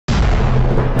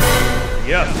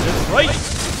Yeah, that's right.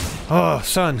 Oh,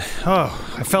 son.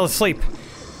 Oh, I fell asleep.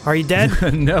 Are you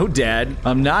dead? No, Dad.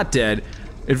 I'm not dead.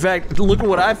 In fact, look at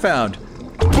what I found.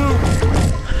 Boom!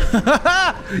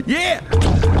 Yeah!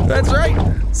 That's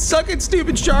right! Suck it,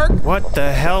 stupid shark! What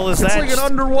the hell is that? It's like an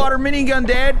underwater minigun,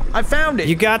 Dad. I found it.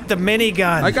 You got the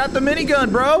minigun. I got the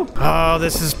minigun, bro. Oh,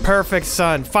 this is perfect,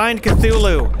 son. Find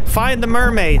Cthulhu. Find the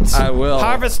mermaids. I will.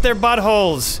 Harvest their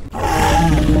buttholes.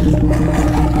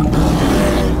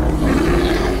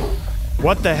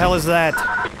 What the hell is that?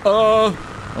 Oh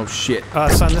shit.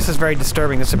 Son, this is very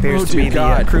disturbing. This appears to be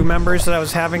the crew members that I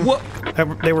was having. What?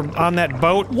 They were on that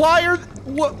boat. Why are...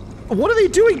 What are they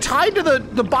doing tied to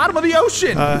the bottom of the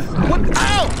ocean? What?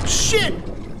 Ow! Shit!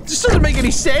 This doesn't make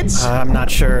any sense. I'm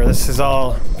not sure. This is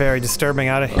all very disturbing.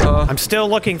 I'm still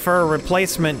looking for a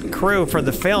replacement crew for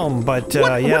the film, but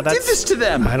yeah, what did this to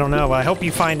them? I don't know. I hope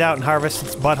you find out and harvest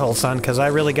its butthole, son, because I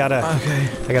really gotta. Okay.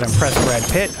 I gotta impress Brad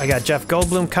Pitt. I got Jeff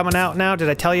Goldblum coming out now. Did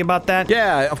I tell you about that?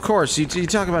 Yeah, of course. You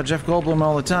talk about Jeff Goldblum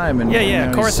all the time, and yeah,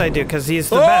 of course I do, because he's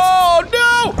the best. Oh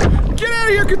no! Get out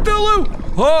of here,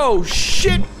 Cthulhu! Oh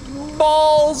shit!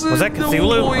 Balls. Was that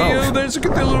Cthulhu? Oh. There's a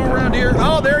Cthulhu around here.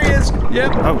 Oh, there he is.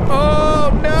 Yep. Oh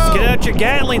no! Let's get out your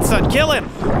Gatling, son. Kill him.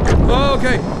 Oh,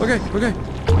 okay.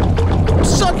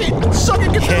 Suck it,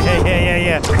 Cthulhu.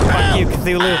 Yeah. Fuck you,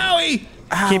 Cthulhu. Owie!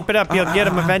 Ow. Keep it up. You'll get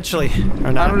him eventually.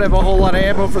 Or not. I don't have a whole lot of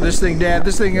ammo for this thing, Dad.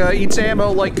 This thing eats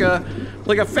ammo like a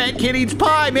fat kid eats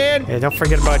pie, man. Yeah, don't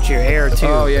forget about your hair too.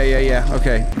 Oh yeah.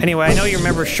 Okay. Anyway, I know you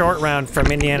remember Short Round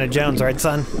from Indiana Jones, right,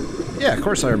 son? Yeah, of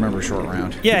course I remember Short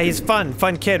Round. Yeah, he's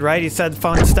fun kid, right? He said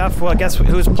fun stuff. Well, guess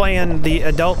who's playing the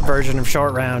adult version of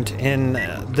Short Round in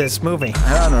this movie?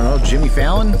 I don't know, Jimmy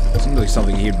Fallon? Seems like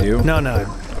something he'd do. No.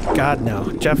 God,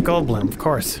 no. Jeff Goldblum, of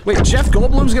course. Wait, Jeff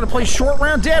Goldblum's gonna play Short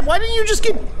Round? Dad, why didn't you just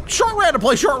get Short Round to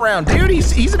play Short Round, dude?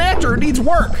 He's an actor who needs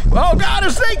work. Oh God,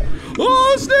 a snake!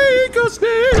 Oh, a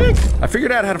snake! I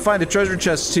figured out how to find the treasure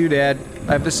chests too, Dad.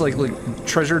 I have this like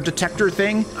treasure detector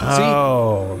thing.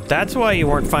 Oh, see? That's why you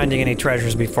weren't finding any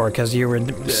treasures before, because you were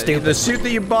stupid. The suit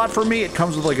that you bought for me, it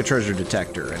comes with like a treasure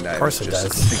detector, and of course it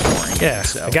does. Ignoring yeah, it,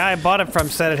 so. The guy I bought it from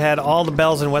said it had all the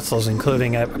bells and whistles,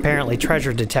 including apparently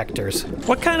treasure detectors.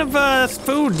 What kind of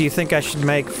food do you think I should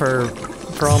make for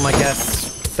all my guests?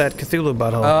 That Cthulhu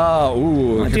butthole. Oh,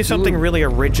 ooh. Do something really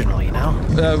original, you know?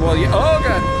 Well, yeah. Oh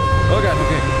god,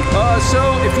 okay. So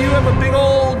if you have a big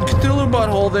old Cthulhu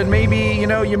butthole, then maybe, you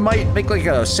know, you might make like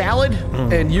a salad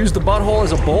and use the butthole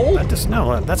as a bowl?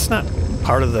 That's not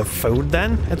part of the food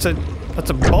then. That's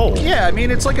a bowl. Yeah, I mean,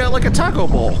 it's like a taco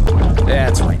bowl.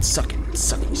 That's right, suck it,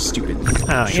 stupid.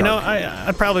 You know,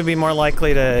 I'd probably be more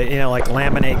likely to, you know, like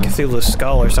laminate Cthulhu's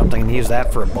skull or something and use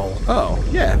that for a bowl. Oh,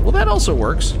 yeah, well that also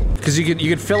works. Because you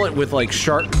could fill it with like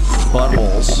shark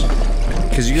buttholes.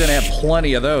 Because you're gonna have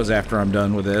plenty of those after I'm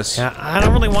done with this. Yeah, I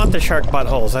don't really want the shark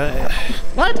buttholes.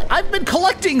 What? I've been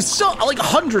collecting like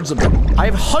hundreds of them. I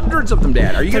have hundreds of them,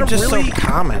 Dad. Are you gonna just really? So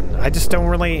common. I just don't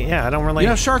really. I don't really. You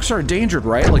know, sharks are endangered,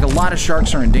 right? Like a lot of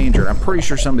sharks are endangered. I'm pretty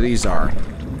sure some of these are.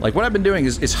 Like what I've been doing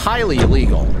is highly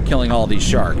illegal, killing all these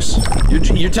sharks.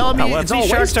 You're telling me well, it's if all these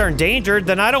sharks waste? are endangered,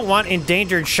 then I don't want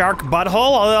endangered shark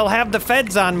butthole. I'll have the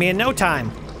feds on me in no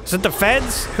time. Is it the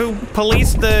feds who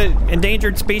police the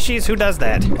endangered species? Who does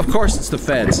that? Of course it's the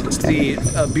feds. It's the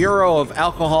Bureau of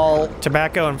Alcohol...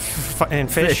 Tobacco and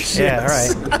fish? Yeah,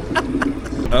 yes. all right.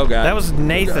 Oh, God. That was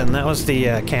Nathan. That was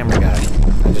the camera guy.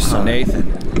 I just saw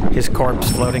Nathan. His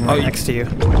corpse floating right next to you.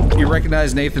 You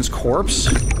recognize Nathan's corpse?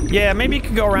 Yeah, maybe you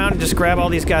could go around and just grab all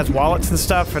these guys' wallets and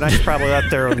stuff, and I should probably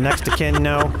let their next of kin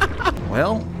know.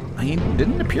 Well, he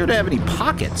didn't appear to have any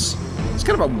pockets. It's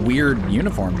kind of a weird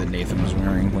uniform that Nathan was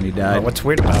wearing when he died. Oh, what's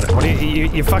weird about it? What are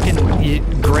you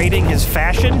fucking grading his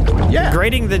fashion? Yeah. You're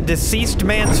grading the deceased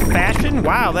man's fashion?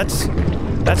 Wow, that's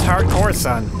hardcore,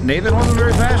 son. Nathan wasn't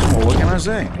very fashionable, what can I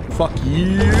say? Fuck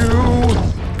you.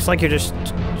 Looks like you're just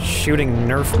shooting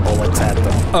Nerf bullets at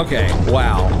them. Okay,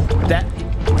 wow.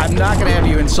 I'm not gonna have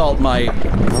you insult my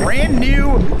brand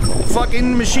new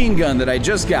fucking machine gun that I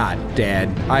just got, Dad.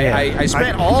 I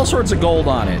spent all sorts of gold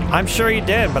on it. I'm sure you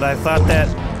did, but I thought that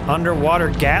underwater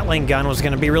Gatling gun was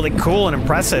gonna be really cool and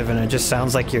impressive, and it just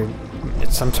sounds like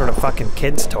it's some sort of fucking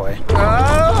kid's toy.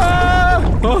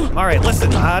 All right,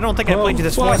 listen, I don't think I played you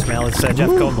this voicemail. It's Jeff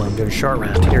Goldblum doing Short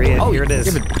Round. Here it is.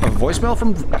 You have a voicemail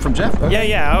from Jeff? Okay.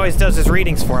 Yeah, always does his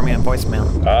readings for me on voicemail.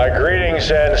 Greetings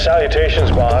and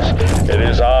salutations, boss. It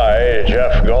is I,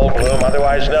 Jeff Goldblum,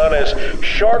 otherwise known as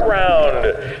Short Round.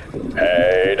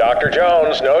 Hey, Dr.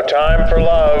 Jones, no time for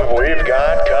love. We've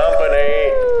got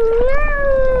company.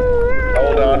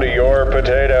 Hold on to your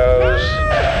potatoes.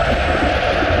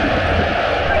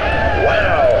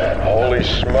 Wow, holy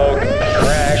smoke,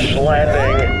 crash. crash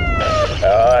landing.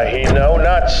 He no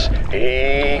nuts.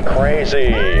 He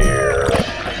crazy.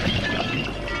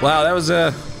 Wow, that was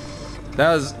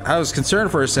I was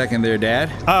concerned for a second there,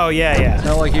 Dad. Oh, yeah.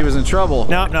 Felt like he was in trouble.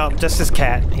 No, just his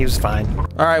cat. He was fine.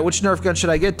 All right, which Nerf gun should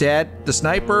I get, Dad? The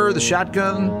sniper, the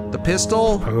shotgun, the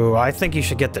pistol? Ooh, I think you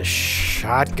should get the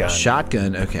shotgun.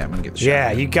 Shotgun? Okay, I'm gonna get the shotgun.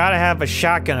 Yeah, you gotta have a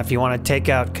shotgun if you want to take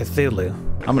out Cthulhu.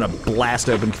 I'm gonna blast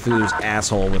open Cthulhu's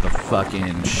asshole with a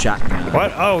fucking shotgun.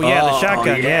 What? Oh, yeah, the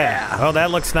shotgun, yeah. Oh,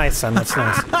 that looks nice, son. That's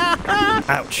nice.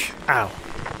 Ouch. Ow.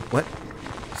 What?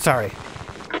 Sorry.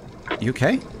 You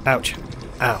okay? Ouch.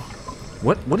 Ow.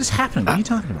 What is happening? What are you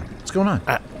talking about? What's going on?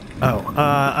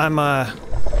 I'm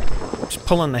just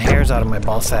pulling the hairs out of my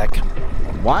ball sack.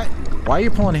 Why are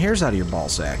you pulling hairs out of your ball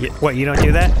sack? What, you don't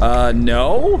do that?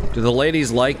 No. Do the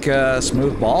ladies like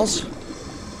smooth balls?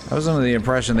 I was under the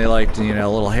impression they liked, a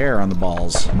little hair on the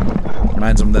balls.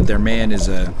 Reminds them that their man is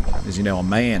a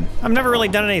man. I've never really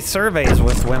done any surveys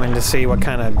with women to see what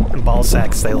kind of ball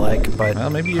sacks they like, but well,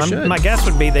 maybe you should. My guess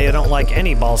would be they don't like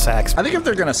any ball sacks. I think if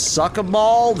they're gonna suck a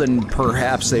ball, then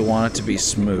perhaps they want it to be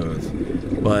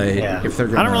smooth. But if they're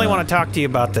gonna... I don't really want to talk to you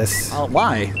about this.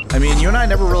 Why? I mean, you and I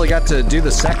never really got to do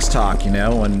the sex talk, when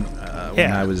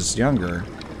I was younger.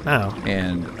 Oh.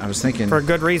 And I was thinking... For a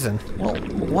good reason. Well,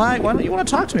 why don't you want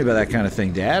to talk to me about that kind of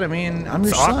thing, Dad? I mean, I'm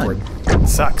your son. Awkward. It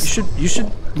sucks. You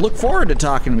should look forward to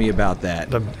talking to me about that.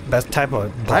 The best type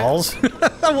of balls?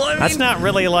 Well, I mean, that's not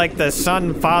really like the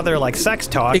son-father, like, sex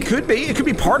talk. It could be. It could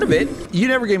be part of it. You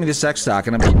never gave me the sex talk,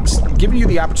 and I'm giving you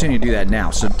the opportunity to do that now.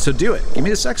 So do it. Give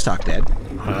me the sex talk, Dad.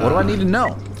 What do I need to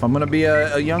know? If I'm going to be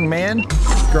a young man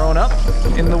growing up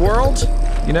in the world,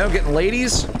 getting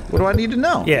ladies, what do I need to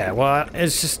know? Yeah, well,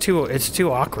 it's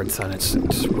too awkward, son. It's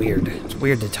weird. It's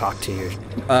weird to talk to you.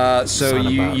 So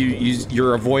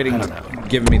you're avoiding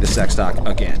giving me the sex talk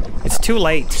again. It's too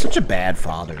late. Such a bad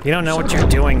father. You don't know what you're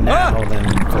doing now, then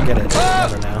forget it.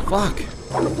 Never know. Fuck.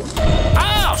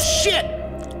 Oh, shit!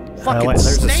 Fucking wait,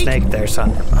 there's snake. a snake there,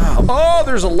 son. Oh,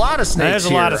 there's a lot of snakes There's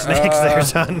a lot of snakes there,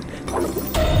 son.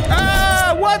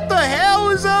 What the hell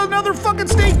is another fucking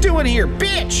snake doing here,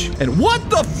 bitch? And what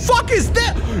the fuck is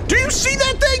that? Do you see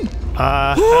that thing?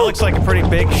 That looks like a pretty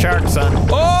big shark, son.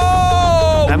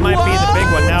 Oh, that might be the big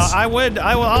one. Now,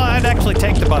 I'd actually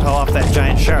take the butthole off that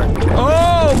giant shark.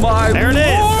 Oh my There it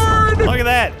Lord. is. Look at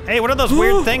that. Hey, what are those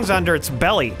weird things under its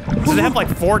belly? Does it have like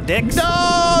 4 dicks?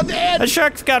 No, Dad. The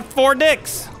shark's got 4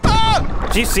 dicks.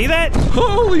 Did you see that?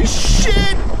 Holy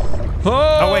shit!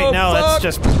 Oh wait, no,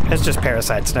 it's just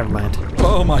parasites. Never mind.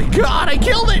 Oh my God, I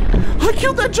killed it! I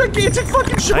killed that gigantic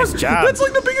fucking shark. Nice job. That's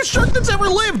like the biggest shark that's ever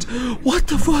lived. What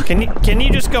the fuck? Can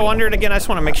you just go under it again? I just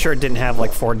want to make sure it didn't have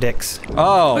like 4 dicks.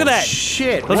 Oh, look at that.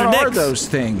 Shit! Those what are are dicks. those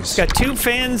things? It's got 2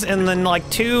 fins and then like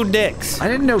 2 dicks. I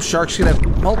didn't know sharks could have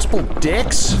multiple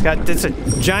dicks. It's a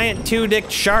giant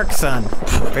 2-dicked shark, son.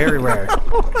 Very rare.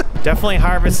 Definitely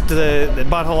harvest the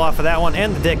butthole off of that one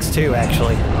and the dicks too,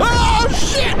 actually. Oh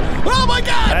shit! Oh my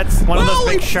God! That's one of those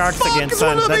Holy big sharks fuck, again,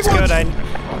 son. That's good.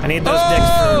 I need those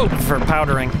dicks for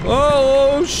powdering.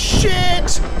 Oh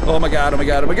shit! Oh my God! Oh my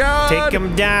God! Oh my God! Take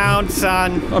him down,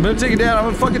 son. I'm gonna take it down. I'm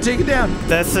gonna fucking take it down.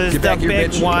 This is Get the back here,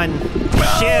 big bitch. one.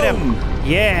 Shit him.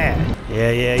 Yeah.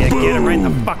 Get him right in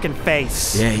the fucking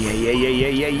face. Yeah.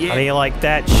 How do you like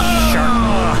that,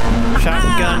 shark?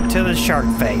 Shotgun to the shark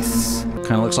face.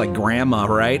 Kind of looks like grandma,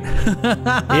 right?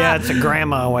 Yeah, it's a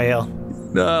grandma whale.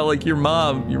 No, like your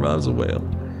mom. Your mom's a whale.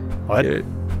 What? Yeah.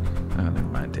 Oh, never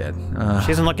mind, Dad. She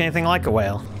doesn't look anything like a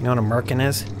whale. You know what a merkin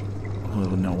is?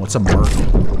 Oh, no, what's a merkin?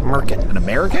 Merkin. An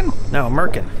American? No, a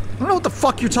merkin. I don't know what the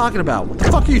fuck you're talking about. What the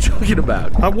fuck are you talking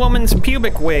about? A woman's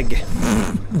pubic wig.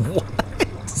 What?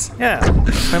 Yeah.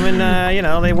 Women,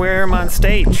 they wear them on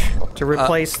stage to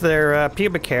replace their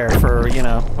pubic hair for,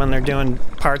 when they're doing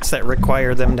parts that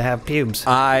require them to have pubes.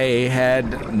 I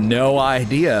had no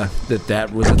idea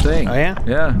that was a thing. Oh, yeah?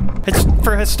 Yeah. It's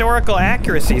for historical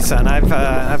accuracy, son.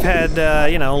 I've had,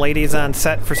 ladies on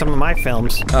set for some of my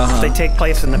films. They take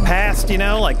place in the past,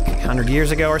 like 100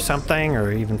 years ago or something,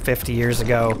 or even 50 years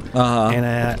ago. And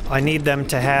I need them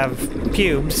to have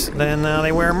pubes, then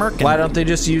they wear a merkin. Why don't they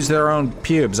just use their own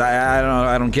pubes?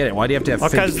 I don't get it. Why do you have to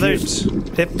have fake pubes?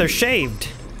 If they're shaved.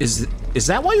 Is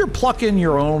that why you're plucking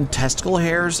your own testicle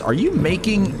hairs? Are you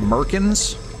making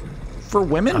merkins for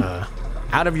women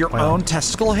out of your own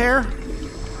testicle hair?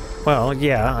 Well,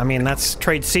 yeah. I mean, that's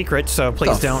trade secret, so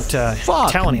please don't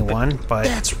tell anyone. But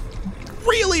that's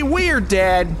really weird,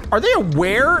 Dad. Are they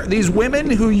aware, these women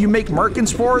who you make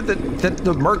merkins for, that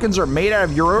the merkins are made out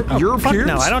of your pubes?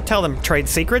 No, I don't tell them trade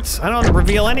secrets. I don't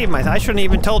reveal any of my. I shouldn't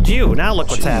have even told you. Now look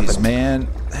what's happened. Man,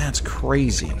 that's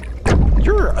crazy.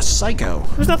 You're a psycho.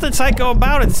 There's nothing psycho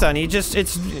about it, son.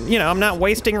 It's, you know, I'm not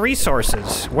wasting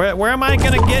resources. Where am I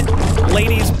gonna get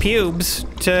ladies' pubes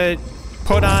to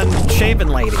put on shaven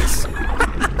ladies?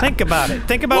 Think about it.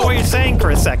 Think about what you're saying for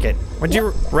a second. Would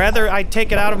you rather I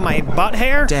take it out of my butt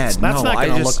hair? Dad, That's no, not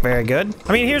gonna look very good.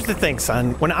 I mean, here's the thing,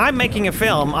 son. When I'm making a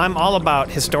film, I'm all about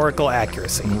historical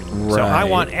accuracy. Right. So I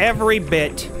want every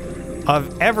bit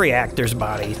of every actor's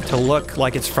body to look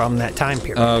like it's from that time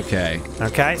period. Okay.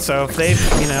 Okay, so if they've,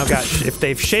 you know, if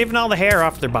they've shaven all the hair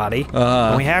off their body,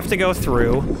 then we have to go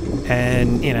through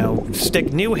and, you know,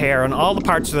 stick new hair on all the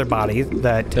parts of their body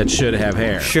that should have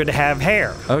hair. Should have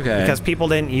hair. Okay. Because people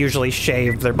didn't usually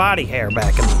shave their body hair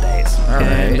back in the days. All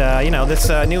right. And, you know, this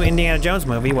new Indiana Jones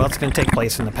movie, well, it's going to take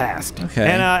place in the past.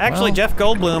 Okay. And actually, well. Jeff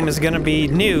Goldblum is going to be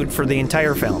nude for the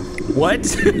entire film.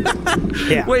 What?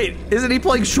 Yeah. Wait, isn't he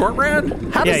playing Short Round?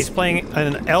 Yeah, he's playing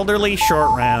an elderly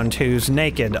Short Round who's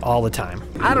naked all the time.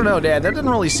 I don't know, Dad. That didn't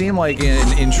really seem like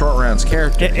in Short Round's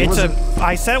character.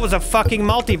 I said it was a fucking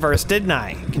multiverse, didn't I?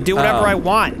 I can do whatever I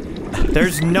want.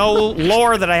 There's no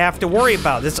lore that I have to worry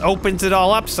about. This opens it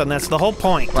all up, son. That's the whole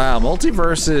point. Wow,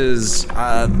 multiverses,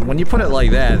 when you put it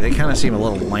like that, they kind of seem a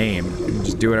little lame. You can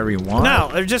just do whatever you want. No,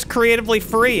 they're just creatively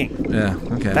freeing. Yeah,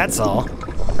 okay. That's all.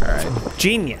 All right.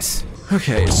 Genius.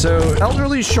 Okay, so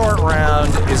elderly Short Round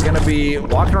is going to be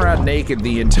walking around naked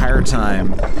the entire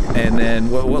time, and then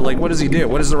what does he do?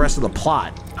 What is the rest of the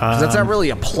plot? 'Cause that's not really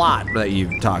a plot that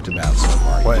you've talked about so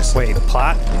far. Wait,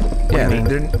 plot? Yeah,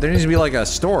 there needs to be like a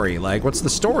story. Like, what's the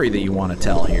story that you want to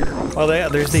tell here? Well,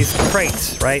 there's these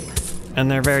crates, right? And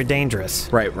they're very dangerous.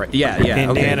 Right. Yeah.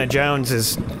 Indiana Okay.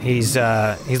 Jones he's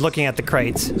looking at the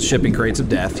crates. Shipping crates of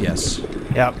death. Yes.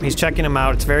 Yep, he's checking them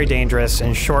out. It's very dangerous,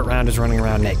 and Short Round is running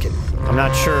around naked. I'm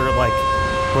not sure, like,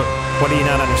 what do you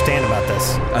not understand about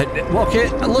this? Well, okay,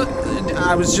 look,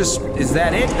 I was just, is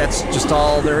that it? That's just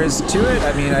all there is to it?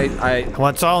 I mean, Well,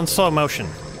 it's all in slow motion.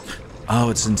 Oh,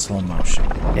 it's in slow motion.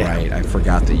 Yeah. Right, I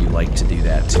forgot that you like to do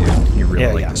that, too. You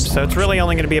really like the slow So it's really motion.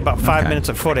 only going to be about 5 minutes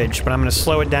of footage, but I'm going to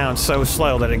slow it down so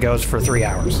slow that it goes for 3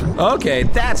 hours. Okay,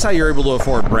 that's how you're able to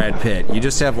afford Brad Pitt. You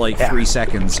just have, like, 3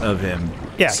 seconds of him.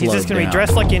 Yeah, he's just going to down. be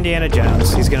dressed like Indiana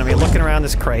Jones. He's going to be looking around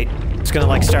this crate. He's going to,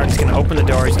 like, he's going to open the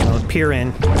door. He's going to peer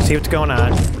in, see what's going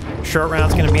on. Short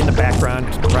Round's going to be in the background,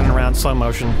 running around slow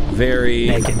motion. Very,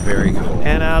 naked. Very cool.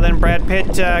 And then Brad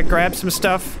Pitt grabs some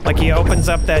stuff. Like, he opens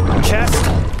up that chest,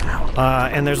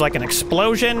 and there's, like, an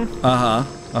explosion.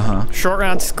 Short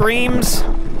Round screams.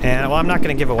 And, well, I'm not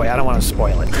going to give away. I don't want to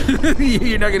spoil it.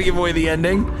 You're not going to give away the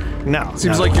ending? No.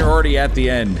 Seems like you're already at the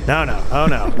end. No. Oh,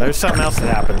 no. There's something else that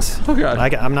happens. Oh, God.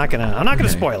 I'm not gonna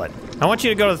spoil it. I want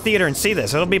you to go to the theater and see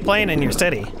this. It'll be playing in your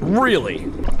city.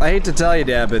 Really? I hate to tell you,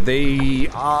 Dad, but they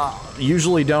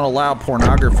usually don't allow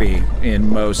pornography in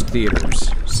most theaters.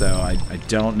 So I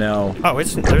don't know. Oh,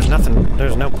 there's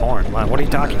no porn. Wow, what are you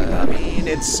talking about? I mean,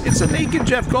 it's a naked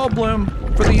Jeff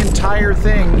Goldblum for the entire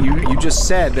thing. You just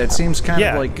said that seems kind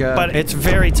of like. But it's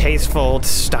very tasteful, it's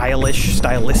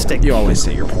stylistic. You always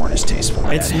say your porn is tasteful.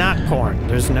 Dad. It's not porn.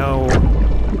 There's no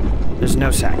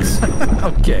sex.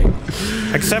 Okay.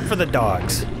 Except for the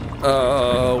dogs.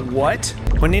 What?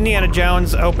 When Indiana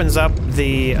Jones opens up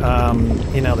the,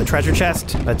 the treasure chest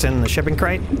that's in the shipping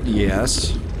crate.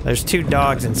 Yes. There's 2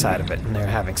 dogs inside of it, and they're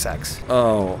having sex.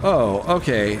 Oh,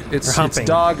 okay. It's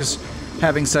dogs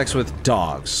having sex with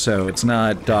dogs, so it's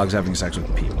not dogs having sex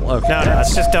with people. Okay. No,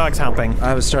 it's just dogs humping.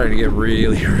 I was starting to get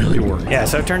really, really worried. Yeah,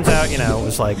 so it turns out, it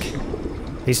was like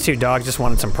these 2 dogs just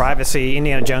wanted some privacy.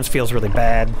 Indiana Jones feels really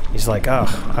bad. He's like, oh,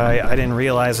 I didn't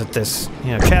realize that this,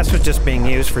 chest was just being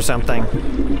used for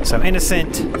something. So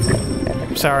innocent.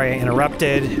 Sorry, I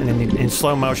interrupted. And in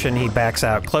slow motion, he backs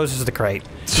out, closes the crate,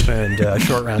 and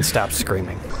Short Round stops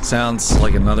screaming. Sounds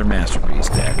like another masterpiece,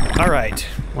 Dad. All right.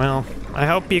 Well, I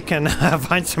hope you can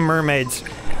find some mermaids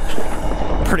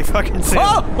pretty fucking soon.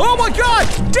 Oh my God,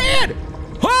 Dad!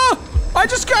 I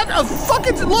just got a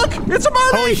fucking look. It's a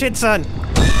mermaid. Holy shit, son!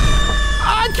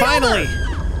 Finally!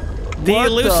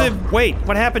 Wait,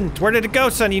 what happened? Where did it go,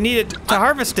 son? You need it to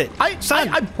harvest it. Son,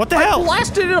 what the hell? I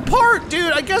blasted it apart,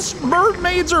 dude. I guess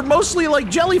mermaids are mostly like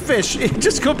jellyfish. It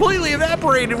just completely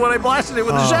evaporated when I blasted it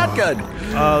with a shotgun.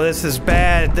 Oh, this is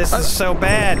bad. This is so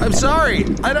bad. I'm sorry.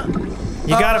 I don't...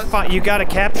 You gotta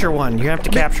capture one. You have to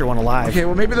capture one alive. Okay,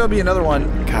 well maybe there'll be another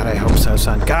one. God, I hope so,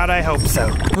 son. God, I hope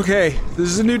so. Okay, this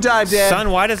is a new dive, Dad. Son,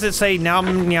 why does it say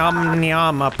nom nom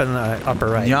nom up in the upper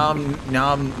right? Nom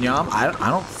nom nom. I don't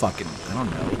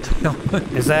know.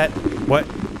 Is that what?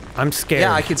 I'm scared.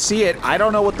 Yeah, I can see it. I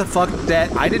don't know what the fuck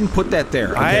that. I didn't put that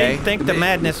there. Okay? I think the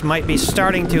madness might be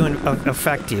starting to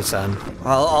affect you, son.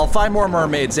 I'll find more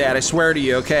mermaids, Dad. I swear to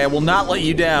you, okay? I will not let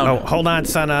you down. Oh, hold on,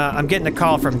 son. I'm getting a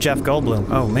call from Jeff Goldblum.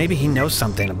 Oh, maybe he knows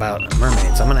something about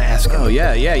mermaids. I'm gonna ask him. Oh,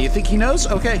 yeah. You think he knows?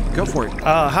 Okay, go for it.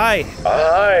 Hi.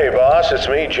 Hi, boss. It's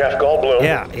me, Jeff Goldblum.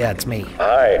 Yeah, it's me.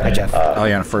 Hi, Jeff. Oh,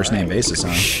 you're on a first name basis,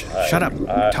 huh? Shh, shut up.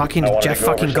 I'm talking to Jeff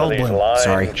fucking Goldblum.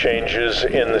 Sorry. Changes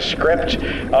in the script.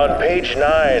 On page 9,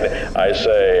 I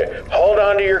say, hold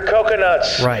on to your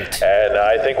coconuts. Right. And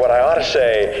I think what I ought to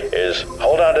say is,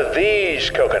 hold on to these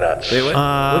coconuts. Wait,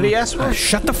 what did he ask for?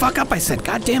 Shut the fuck up, I said.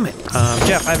 God damn it.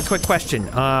 Jeff, I have a quick question.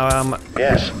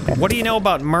 Yes. What do you know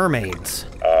about mermaids?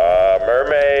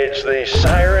 Mermaids, the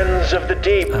sirens of the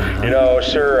deep. You know,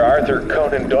 Sir Arthur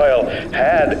Conan Doyle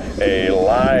had a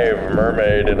live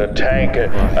mermaid in a tank,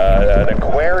 an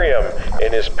aquarium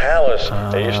in his palace.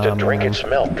 They used to drink its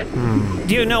milk.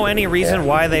 Do you know any reason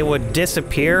why they would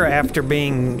disappear after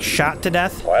being shot to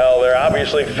death? Well, they're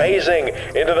obviously phasing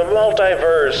into the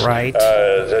multiverse. Right.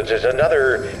 There's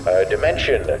another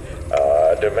dimension,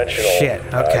 dimensional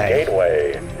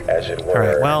gateway, as it were. All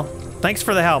right, well, thanks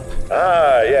for the help.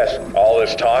 Yes. All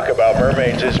this talk about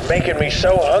mermaids is making me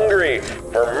so hungry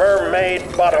for mermaid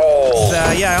buttholes.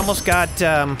 Yeah, I almost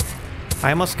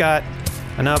got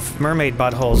enough mermaid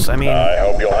buttholes. I mean, I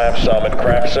hope you'll have some at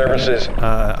craft services.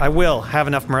 I will have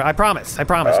enough I promise.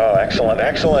 Oh, excellent.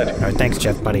 All right, thanks,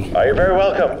 Jeff, buddy. You're very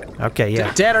welcome. Okay,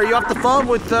 yeah. Dad, are you off the phone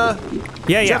with Yeah.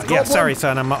 Goldblum? Sorry,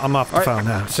 son. I'm off the phone.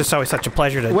 It's just always such a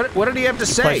pleasure to. What did he have to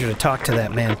say? Pleasure to talk to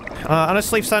that man.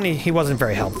 Honestly, son, he wasn't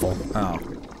very helpful. Oh.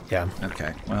 Yeah.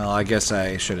 Okay. Well, I guess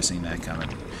I should have seen that coming.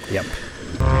 Yep.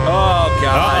 Oh,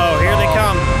 God. Here they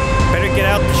come. Better get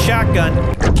out the shotgun.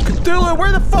 Cthulhu,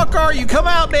 where the fuck are you? Come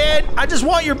out, man. I just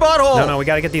want your butthole. No, we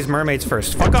gotta get these mermaids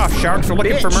first. Fuck off, sharks. We're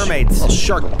looking for mermaids. Oh,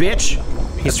 shark bitch.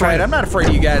 That's right. I'm not afraid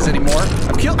of you guys anymore.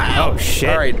 I'm killed. Oh, shit.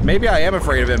 All right. Maybe I am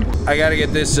afraid of him. I gotta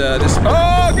get this, Oh,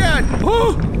 God.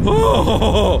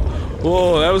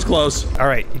 Oh, that was close. All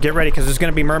right, get ready, because there's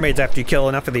gonna be mermaids after you kill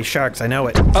enough of these sharks. I know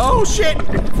it. Oh, shit.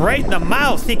 Right in the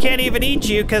mouth. He can't even eat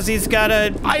you because he's got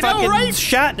a fucking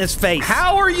shot in his face.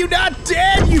 How are you not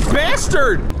dead, you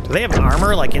bastard? Do they have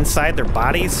armor, like, inside their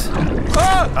bodies?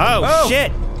 Oh,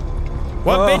 shit.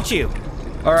 What bit you?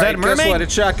 All right, that a mermaid? guess what?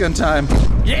 It's shotgun time.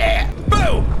 Yeah!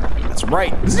 Boom! That's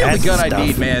right. This is the only gun I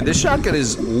need, man. This shotgun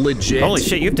is legit. Holy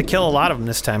shit, you have to kill a lot of them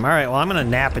this time. All right, well, I'm gonna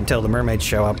nap until the mermaids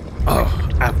show up. Oh,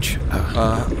 ouch.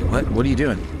 What are you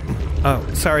doing? Oh,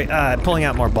 sorry, pulling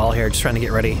out more ball here, just trying to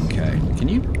get ready. Okay. Can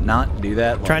you not do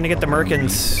that? Trying to get the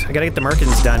merkins. I gotta get the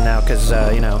merkins done now, because,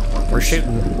 you know, we're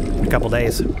shooting in a couple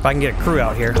days. If I can get a crew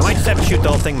out here. I might just have to shoot the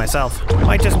whole thing myself.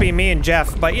 Might just be me and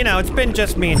Jeff, but, you know, it's been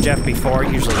just me and Jeff before.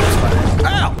 It usually goes fine.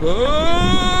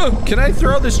 Ow! Can I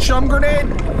throw this chum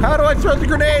grenade? How do I throw the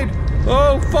grenade?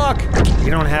 Oh, fuck. You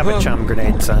don't have a chum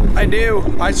grenade, son. I do.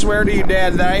 I swear to you,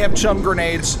 Dad, that I have chum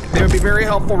grenades. They would be very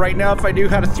helpful right now if I knew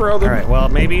how to throw them. All right, well,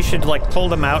 maybe you should, like, pull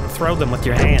them out and throw them with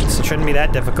your hands. It shouldn't be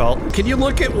that difficult. Can you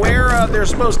look at where they're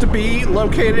supposed to be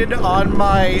located on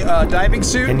my diving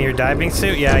suit? In your diving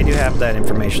suit? Yeah, I do have that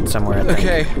information somewhere, I think.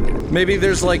 Okay. Maybe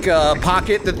there's, like, a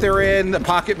pocket that they're in. The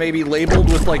pocket may be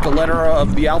labeled with, like, a letter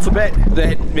of the alphabet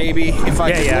that maybe if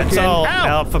I could look it's in. all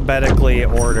alphabetically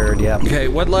ordered, yeah. Okay,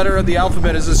 what letter of the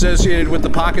alphabet is associated with the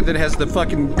pocket that has the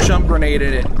fucking chum grenade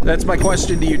in it? That's my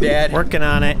question to you, Dad. Working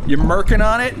on it. You're merking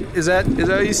on it? Is that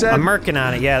what you said? I'm merking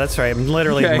on it, yeah, that's right. I'm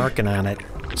literally merking on it.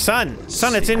 Son,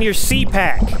 it's in your C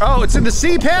pack. Oh, it's in the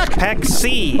C pack? Pack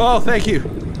C. Oh, thank you.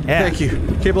 Yeah. Thank you.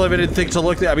 Can't believe I didn't think to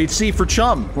look that. I mean, C for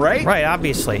chum, right? Right,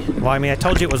 obviously. Well, I mean, I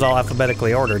told you it was all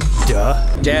alphabetically ordered. Duh.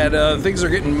 Dad, things are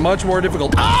getting much more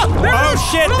difficult. Ah! Oh,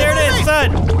 shit, there it is,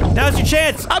 son. Now's your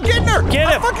chance. I'm getting her. Get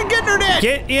him. I'm fucking getting her, Dad.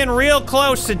 Get in real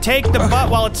close and take the butt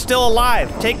while it's still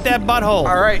alive. Take that butthole.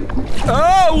 All right.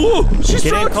 Oh, woo. She's Get in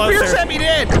throwing closer. spears at me,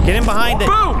 Dad. Get in behind it.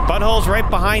 Boom. Butthole's right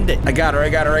behind it. I got her.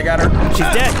 She's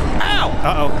dead. Ow.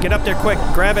 Uh-oh, get up there quick.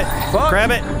 Grab it. Fuck. Grab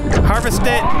it. Harvest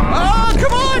it. Oh,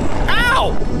 come on.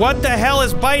 Ow. What the hell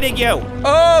is biting you?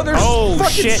 Oh, there's fucking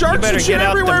shit, sharks you better and shit get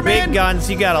out everywhere, the big man. guns.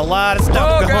 You got a lot of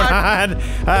stuff going on.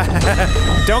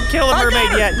 Don't kill the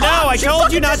mermaid yet. No, I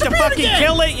told you not to fucking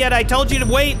kill it yet. I told you to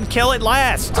wait and kill it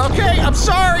last. Okay, I'm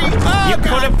sorry. Oh, you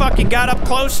could have fucking got up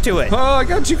close to it. Oh, I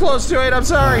got too close to it. I'm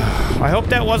sorry. I hope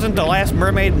that wasn't the last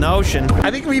mermaid in the ocean.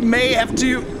 I think we may have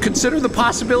to consider the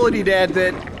possibility, Dad,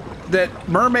 that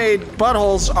mermaid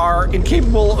buttholes are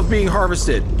incapable of being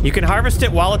harvested. You can harvest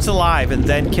it while it's alive and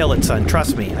then kill it, son.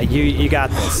 Trust me. You got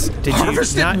this. Did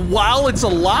harvest you not? It while it's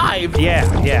alive?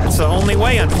 Yeah. It's the only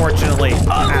way, unfortunately.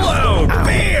 Unload!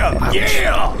 Bam!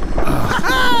 Yeah!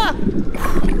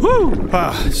 Woo!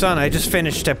 Oh, son, I just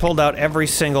finished. I pulled out every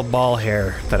single ball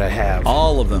hair that I have.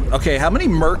 All of them. Okay, how many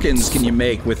merkins can you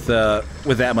make with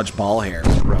that much ball hair,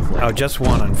 roughly? Oh, just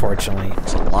one, unfortunately.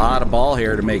 It's a lot of ball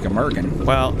hair to make a merkin.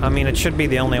 Well, I mean, it should be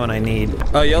the only one I need.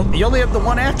 Oh, you only have the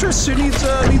one actress who needs a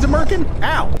merkin?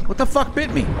 Ow! What the fuck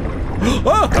bit me?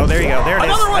 Oh, there you go. There it is.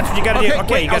 Another one. That's what you gotta do.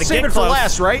 Okay, wait, you gotta I'll save get it close. for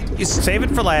last, right? Save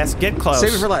it for last. Get close.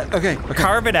 Save it for last. Okay.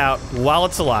 Carve it out while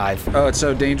it's alive. Oh, it's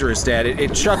so dangerous, Dad.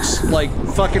 It chucks like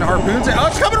fucking harpoons. Oh,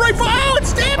 it's coming right for. Oh, it's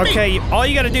stabbed me. Okay, all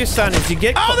you gotta do, son, is you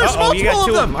get. Oh, there's multiple you got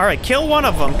two of them. All right, kill one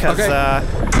of them, cause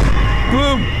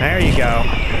Boom. there you go.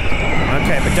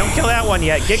 Okay, but don't kill that one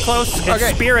yet. Get close and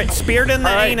spear it in the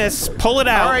anus. Pull it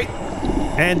out. All right.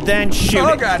 And then shoot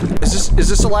it. Oh God! Is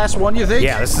this the last one? You think?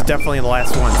 Yeah, this is definitely the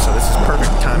last one. So this is perfect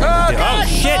timing to do. God. Oh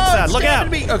shit, son! Look out!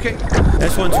 Me. Okay.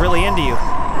 This one's really into you.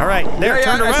 All right, there, Yeah,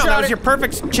 turn I around. shot That was it. your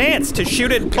perfect chance to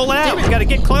shoot it and pull it out. Damn it. You gotta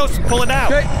get close, pull it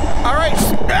out. Okay. All right.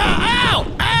 Ow!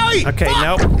 Owie! Okay,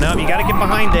 Fuck. nope, you gotta get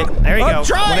behind it. There you go. I'm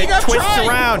trying, When it I'm twists trying.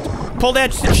 around, pull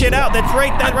that shit out. That's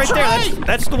right there. trying.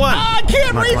 That's the one. I can't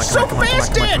Come on, reach come on, so come on,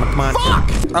 fast, come on, Dad. come on, come on.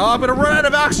 Fuck! Oh, I'm gonna run out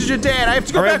of oxygen, Dad. I have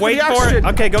to go All right, back for wait the for oxygen. it.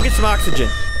 Okay, go get some oxygen.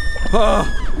 Oh.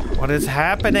 What is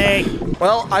happening?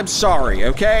 Well, I'm sorry.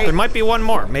 Okay. There might be one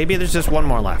more. Maybe there's just one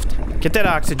more left. Get that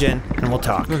oxygen, and we'll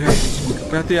talk. Okay.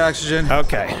 Got the oxygen.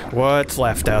 Okay, what's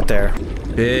left out there?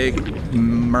 Big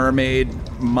mermaid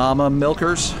mama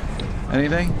milkers.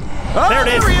 Anything? Oh, There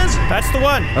it is. There he is. That's the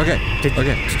one. Okay. Did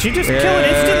you just kill it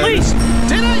Yes. instantly?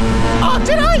 Did I? Oh,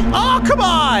 did I? Oh, come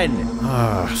on.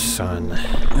 Oh, son.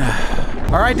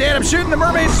 All right, Dad, I'm shooting the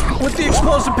mermaids with the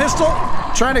explosive pistol,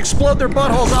 trying to explode their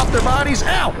buttholes off their bodies.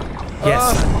 Ow!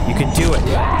 Yes, son, you can do it.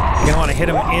 You're gonna want to hit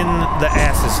them in the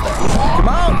asses there. Come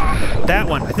on! That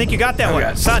one. I think you got that Okay.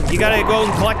 one. Son, you gotta go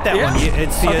and collect that Yeah. one.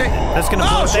 That's gonna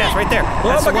blow its shit. ass right there. Oh,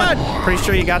 That's my the one. God. Pretty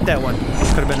sure you got that one.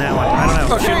 Could have been that one. I don't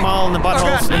know. Okay. Shoot them all in the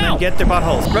buttholes Okay. and Ow. then get their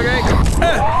buttholes. Okay.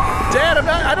 Dad,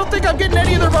 I don't think I'm getting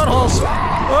any of their buttholes.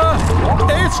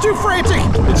 It's too frantic.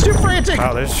 It's too frantic.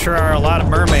 Oh, there sure are a lot of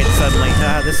mermaids suddenly.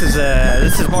 This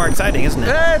is more exciting, isn't it?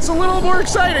 It's a little more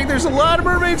exciting. There's a lot of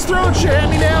mermaids throwing shit at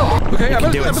me now. Okay,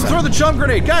 I'm do it, gonna son. throw the chum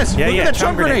grenade. Guys, Yeah, look yeah, at that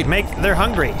chum grenade. They're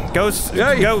hungry. Go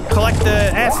Yeah. go collect the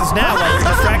asses now while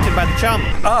we're distracted by the chum.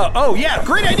 Oh, yeah,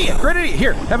 great idea. Great idea.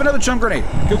 Here, have another chum grenade.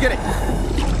 Go get it.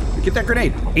 Get that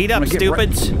grenade. Eat up, I'm gonna get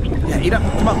right- stupids. Yeah, eat up.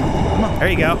 Come on. There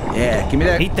you go. Yeah, give me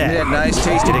that. Eat that. Give me that nice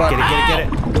tasty Get it, butt. get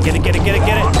it. Get it. You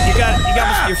got it. You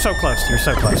got it. You're so close. You're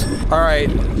so close. All right,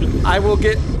 I will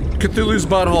get Cthulhu's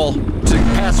butthole to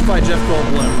pacify Jeff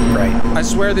Goldblum. Right. I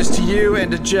swear this to you and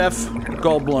to Jeff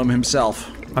Goldblum himself.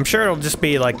 I'm sure it'll just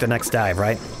be like the next dive,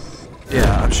 right?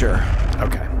 Yeah, I'm sure.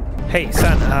 Okay. Hey,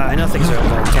 son, I know things are a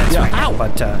little intense Yeah. right now, Ow.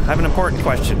 but I have an important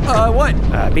question. What?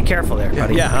 Be careful there,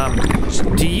 buddy. Yeah.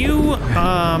 Do you,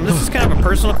 this is kind of a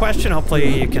personal question.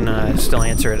 Hopefully you can still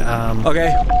answer it.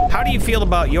 Okay. How do you feel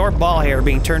about your ball hair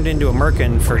being turned into a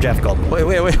merkin for Jeff Goldblum? Wait,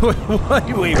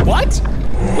 what?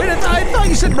 Wait, I thought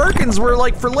you said merkins were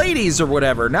like for ladies or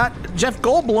whatever, not Jeff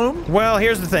Goldblum. Well,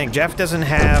 here's the thing. Jeff doesn't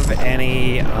have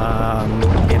any,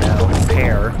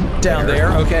 hair. Down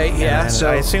there, okay, yeah, And so...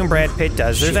 I assume Brad Pitt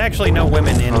does. There's actually no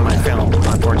women in my film,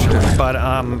 unfortunately. But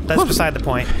that's beside the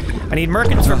point. I need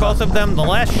merkins for both of them. The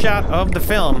last shot of the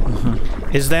film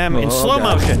is them in slow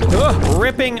motion,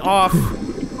 ripping off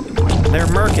their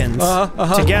merkins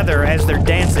together as they're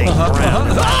dancing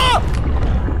around.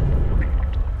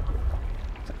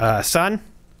 Son?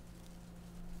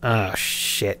 Oh,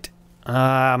 shit.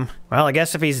 Well, I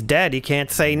guess if he's dead, he can't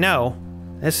say no.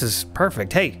 This is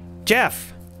perfect. Hey,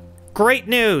 Jeff, great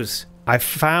news. I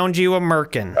found you a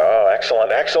merkin. Oh,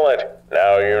 excellent, excellent.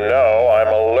 Now you know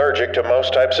I'm allergic to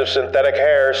most types of synthetic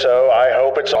hair, so I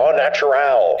hope it's au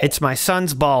natural. It's my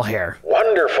son's ball hair.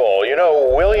 Wonderful. You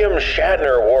know, William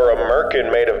Shatner wore a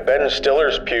merkin made of Ben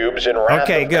Stiller's pubes in Wrath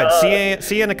Okay, of good. God.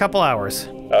 See you in a couple hours.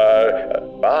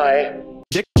 Bye.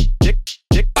 Dick.